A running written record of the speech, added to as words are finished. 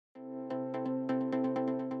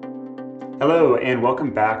Hello and welcome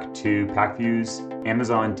back to PackView's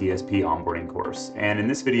Amazon DSP onboarding course. And in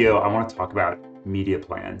this video, I want to talk about media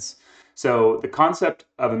plans. So the concept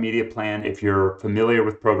of a media plan, if you're familiar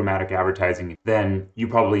with programmatic advertising, then you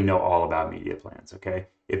probably know all about media plans, okay?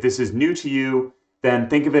 If this is new to you, then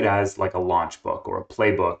think of it as like a launch book or a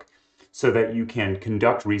playbook so that you can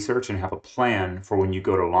conduct research and have a plan for when you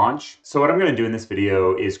go to launch. So what I'm going to do in this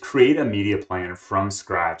video is create a media plan from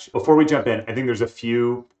scratch. Before we jump in, I think there's a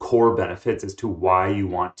few core benefits as to why you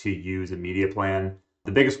want to use a media plan.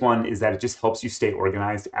 The biggest one is that it just helps you stay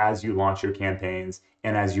organized as you launch your campaigns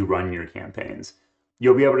and as you run your campaigns.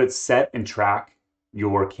 You'll be able to set and track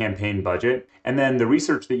your campaign budget, and then the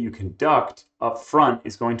research that you conduct up front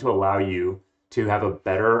is going to allow you to have a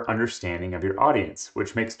better understanding of your audience,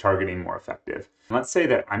 which makes targeting more effective. Let's say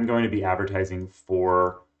that I'm going to be advertising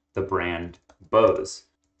for the brand Bose.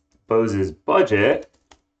 Bose's budget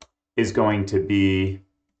is going to be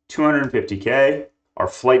 $250K. Our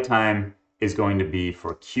flight time is going to be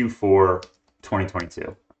for Q4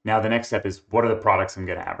 2022. Now the next step is, what are the products I'm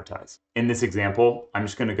going to advertise? In this example, I'm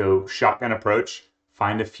just going to go shotgun approach,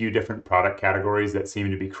 find a few different product categories that seem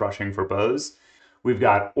to be crushing for Bose. We've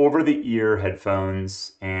got over-the-ear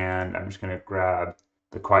headphones, and I'm just going to grab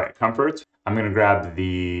the Quiet Comfort. I'm going to grab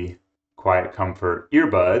the Quiet Comfort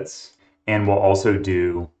earbuds, and we'll also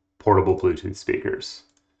do portable Bluetooth speakers.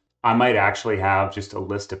 I might actually have just a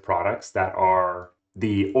list of products that are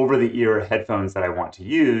the over-the-ear headphones that I want to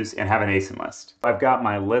use and have an ASIN list. I've got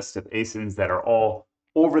my list of ASINs that are all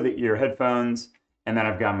over-the-ear headphones, and then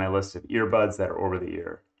I've got my list of earbuds that are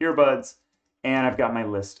over-the-ear earbuds, and I've got my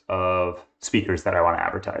list of speakers that I want to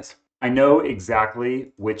advertise. I know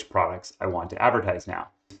exactly which products I want to advertise now,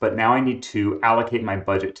 but now I need to allocate my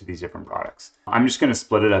budget to these different products. I'm just going to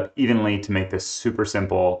split it up evenly to make this super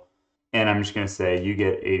simple, and I'm just going to say you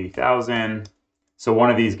get 80,000. So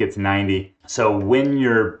one of these gets 90. So when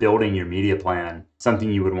you're building your media plan,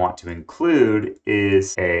 something you would want to include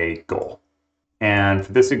is a goal. And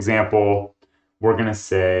for this example, we're going to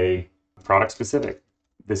say product specific.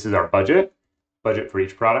 This is our budget for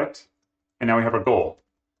each product. And now we have our goal.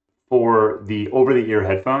 For the over-the-ear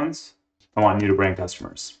headphones, I want new to brand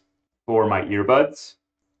customers. For my earbuds,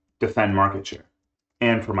 defend market share.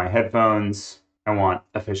 And for my headphones, I want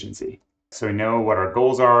efficiency. So we know what our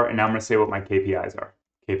goals are, and now I'm going to say what my KPIs are.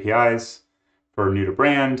 KPIs for new to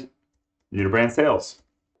brand sales.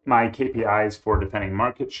 My KPIs for defending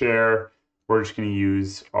market share, we're just going to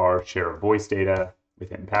use our share of voice data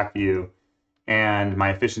within PackView. And my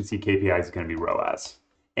efficiency KPI is going to be ROAS.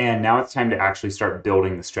 And now it's time to actually start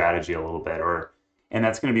building the strategy a little bit, and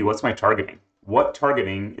that's going to be, what's my targeting? What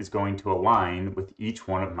targeting is going to align with each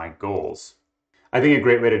one of my goals? I think a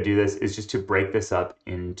great way to do this is just to break this up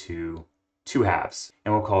into two halves.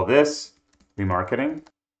 And we'll call this remarketing,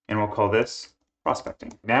 and we'll call this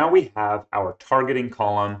prospecting. Now we have our targeting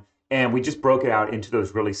column, and we just broke it out into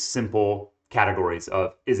those really simple categories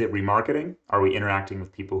of, is it remarketing? Are we interacting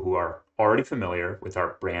with people who are already familiar with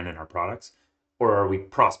our brand and our products? Or are we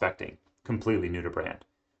prospecting, completely new to brand,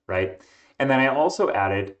 right? And then I also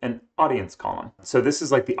added an audience column. So this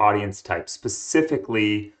is like the audience type,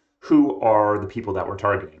 specifically who are the people that we're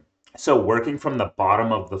targeting. So working from the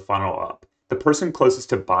bottom of the funnel up, the person closest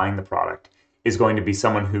to buying the product is going to be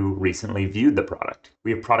someone who recently viewed the product. We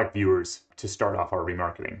have product viewers to start off our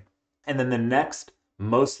remarketing. And then the next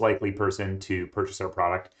most likely person to purchase our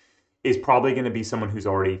product is probably going to be someone who's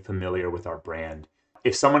already familiar with our brand.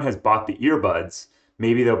 If someone has bought the earbuds,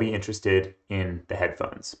 maybe they'll be interested in the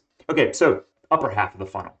headphones. Okay, so upper half of the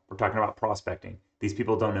funnel, we're talking about prospecting. These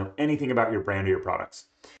people don't know anything about your brand or your products.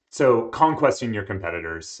 So conquesting your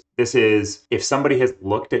competitors. This is, if somebody has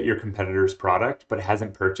looked at your competitor's product but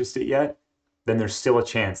hasn't purchased it yet, then there's still a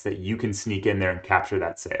chance that you can sneak in there and capture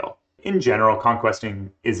that sale. In general,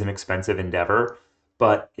 conquesting is an expensive endeavor,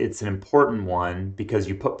 but it's an important one because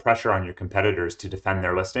you put pressure on your competitors to defend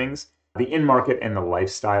their listings. The in-market and the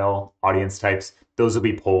lifestyle audience types, those will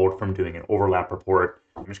be pulled from doing an overlap report.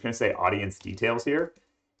 I'm just going to say audience details here,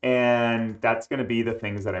 and that's going to be the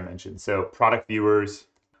things that I mentioned. So product viewers,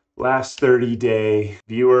 last 30-day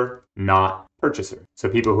viewer, not purchaser. So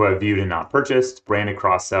people who have viewed and not purchased, branded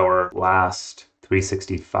cross-seller, last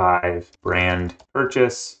 365 brand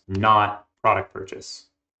purchase, not product purchase.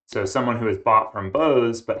 So someone who has bought from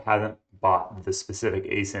Bose but hasn't bought the specific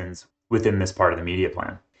ASINs within this part of the media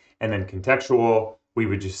plan. And then contextual, we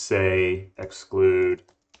would just say exclude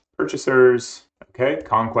purchasers. Okay,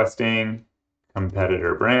 conquesting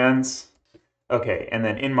competitor brands. Okay, and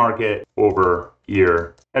then in market, over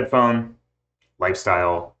ear headphone,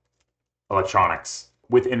 lifestyle, electronics.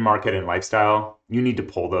 With in market and lifestyle, you need to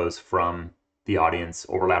pull those from the audience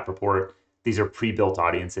overlap report. These are pre-built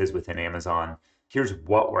audiences within Amazon. Here's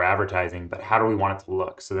what we're advertising, but how do we want it to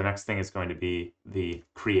look? So the next thing is going to be the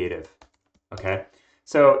creative, okay?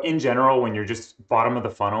 So in general, when you're just bottom of the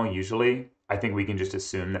funnel, usually, I think we can just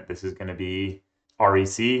assume that this is going to be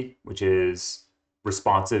REC, which is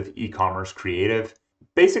responsive e-commerce creative.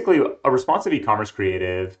 Basically, a responsive e-commerce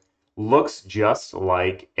creative looks just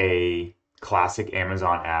like a classic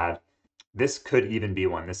Amazon ad. This could even be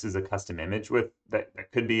one. This is a custom image with that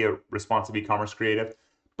could be a responsive e-commerce creative,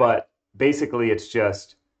 but basically it's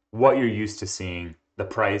just what you're used to seeing, the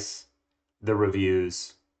price, the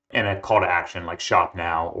reviews, and a call to action like shop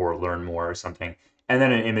now or learn more or something, and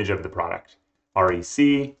then an image of the product.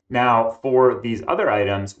 REC. Now, for these other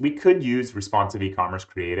items, we could use responsive e-commerce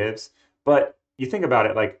creatives, but you think about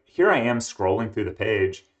it, like here I am scrolling through the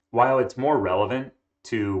page. While it's more relevant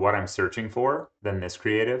to what I'm searching for than this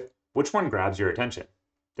creative, which one grabs your attention?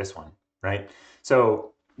 This one, right?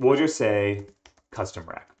 So we'll just say custom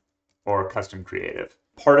rec or custom creative.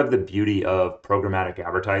 Part of the beauty of programmatic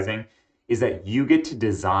advertising is that you get to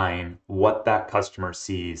design what that customer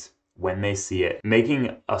sees when they see it.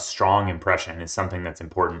 Making a strong impression is something that's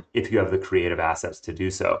important if you have the creative assets to do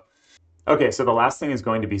so. Okay, so the last thing is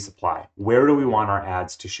going to be supply. Where do we want our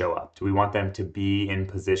ads to show up? Do we want them to be in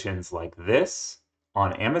positions like this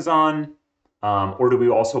on Amazon? Or do we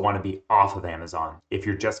also want to be off of Amazon? If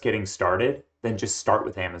you're just getting started, then just start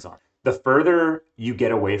with Amazon. The further you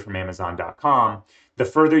get away from Amazon.com, the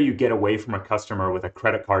further you get away from a customer with a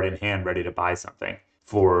credit card in hand ready to buy something.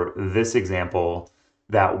 For this example,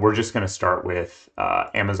 that we're just going to start with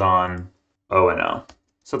Amazon O&O.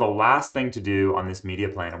 So the last thing to do on this media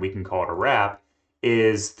plan, and we can call it a wrap,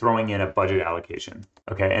 is throwing in a budget allocation.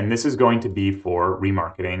 Okay, and this is going to be for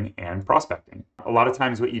remarketing and prospecting. A lot of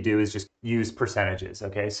times what you do is just use percentages.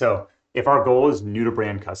 Okay, so if our goal is new to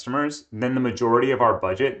brand customers, then the majority of our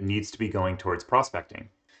budget needs to be going towards prospecting.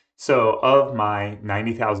 So of my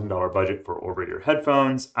 $90,000 budget for over-ear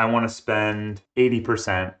headphones, I want to spend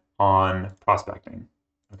 80% on prospecting.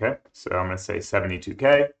 Okay, so I'm going to say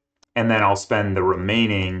 72K, and then I'll spend the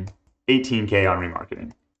remaining 18K on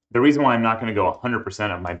remarketing. The reason why I'm not going to go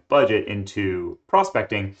 100% of my budget into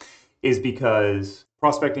prospecting is because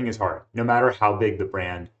prospecting is hard. No matter how big the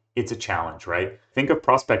brand, it's a challenge, right? Think of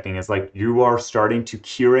prospecting as like you are starting to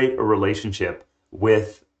curate a relationship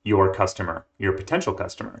with your customer, your potential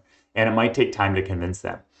customer, and it might take time to convince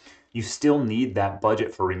them. You still need that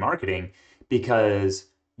budget for remarketing because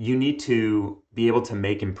you need to be able to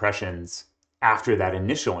make impressions after that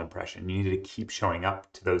initial impression. You need to keep showing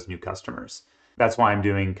up to those new customers. That's why I'm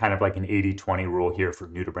doing kind of like an 80-20 rule here for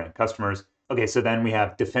new to brand customers. Okay, so then we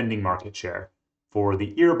have defending market share. For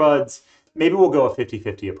the earbuds, maybe we'll go a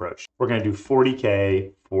 50-50 approach. We're going to do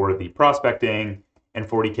 40K for the prospecting and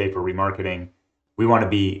 40K for remarketing. We want to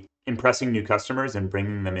be impressing new customers and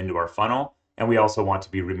bringing them into our funnel, and we also want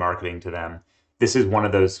to be remarketing to them. This is one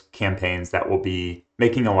of those campaigns that will be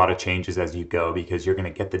making a lot of changes as you go because you're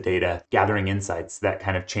going to get the data, gathering insights that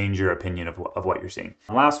kind of change your opinion of what you're seeing.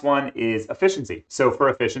 The last one is efficiency. So for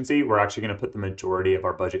efficiency, we're actually going to put the majority of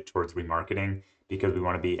our budget towards remarketing because we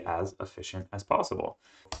want to be as efficient as possible.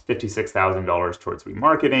 $56,000 towards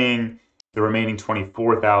remarketing, the remaining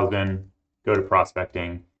 $24,000 go to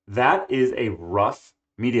prospecting. That is a rough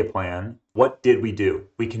media plan. What did we do?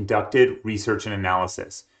 We conducted research and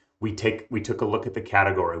analysis. We took a look at the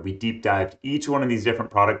category. We deep dived each one of these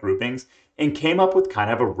different product groupings and came up with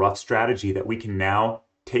kind of a rough strategy that we can now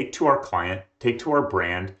take to our client, take to our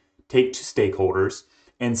brand, take to stakeholders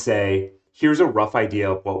and say, here's a rough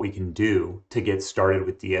idea of what we can do to get started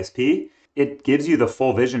with DSP. It gives you the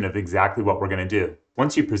full vision of exactly what we're going to do.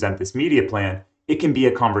 Once you present this media plan, it can be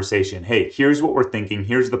a conversation. Hey, here's what we're thinking.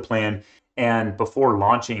 Here's the plan. And before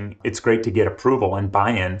launching, it's great to get approval and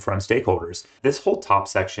buy-in from stakeholders. This whole top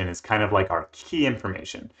section is kind of like our key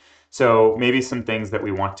information. So maybe some things that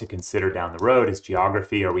we want to consider down the road is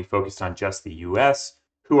geography. Are we focused on just the US?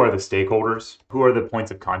 Who are the stakeholders? Who are the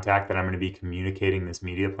points of contact that I'm going to be communicating this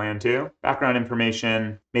media plan to? Background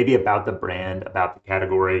information, maybe about the brand, about the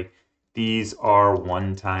category. These are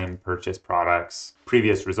one-time purchase products.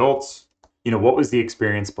 Previous results. What was the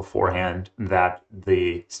experience beforehand that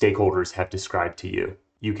the stakeholders have described to you?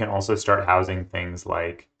 You can also start housing things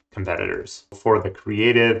like competitors. For the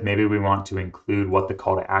creative, maybe we want to include what the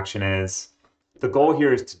call to action is. The goal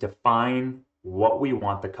here is to define what we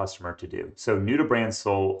want the customer to do. So new to brand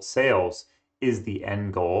sales is the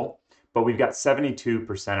end goal, but we've got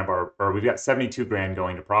 72% we've got 72 grand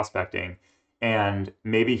going to prospecting. And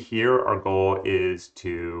maybe here our goal is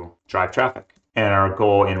to drive traffic. And our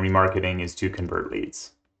goal in remarketing is to convert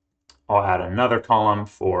leads. I'll add another column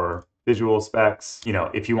for visual specs. You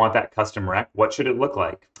know, if you want that custom rec, what should it look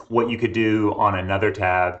like? What you could do on another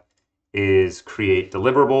tab is create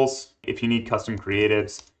deliverables. If you need custom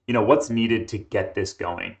creatives, you know, what's needed to get this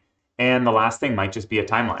going. And the last thing might just be a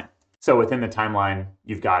timeline. So within the timeline,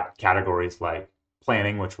 you've got categories like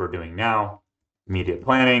planning, which we're doing now, media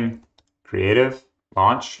planning, creative,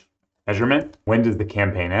 launch, measurement. When does the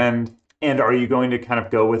campaign end? And are you going to kind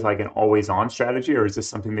of go with like an always on strategy, or is this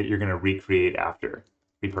something that you're going to recreate after,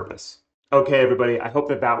 repurpose? Okay, everybody, I hope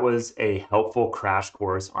that that was a helpful crash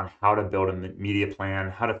course on how to build a media plan,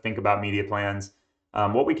 how to think about media plans.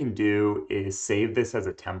 What we can do is save this as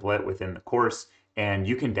a template within the course, and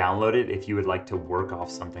you can download it if you would like to work off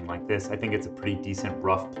something like this. I think it's a pretty decent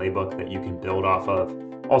rough playbook that you can build off of.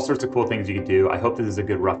 All sorts of cool things you can do. I hope this is a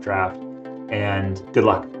good rough draft, and good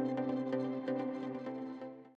luck.